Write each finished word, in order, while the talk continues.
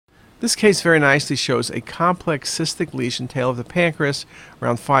This case very nicely shows a complex cystic lesion, tail of the pancreas,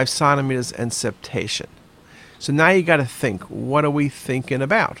 around 5 centimeters, and septation. So now you got to think, what are we thinking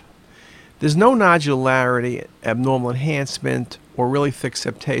about? There's no nodularity, abnormal enhancement, or really thick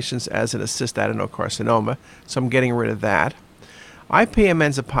septations as in a cyst adenocarcinoma, so I'm getting rid of that. IPMN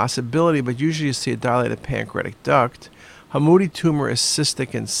is a possibility, but usually you see a dilated pancreatic duct. Hamoudi tumor is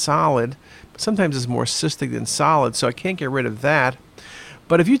cystic and solid, but sometimes it's more cystic than solid, so I can't get rid of that.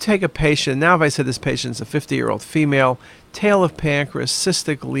 But if you take a patient, now if I said this patient is a 50-year-old female, tail of pancreas,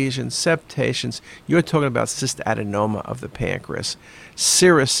 cystic lesions, septations, you're talking about cystadenoma of the pancreas,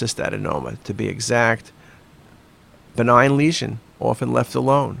 serous cystadenoma to be exact. Benign lesion, often left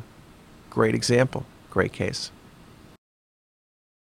alone. Great example, great case.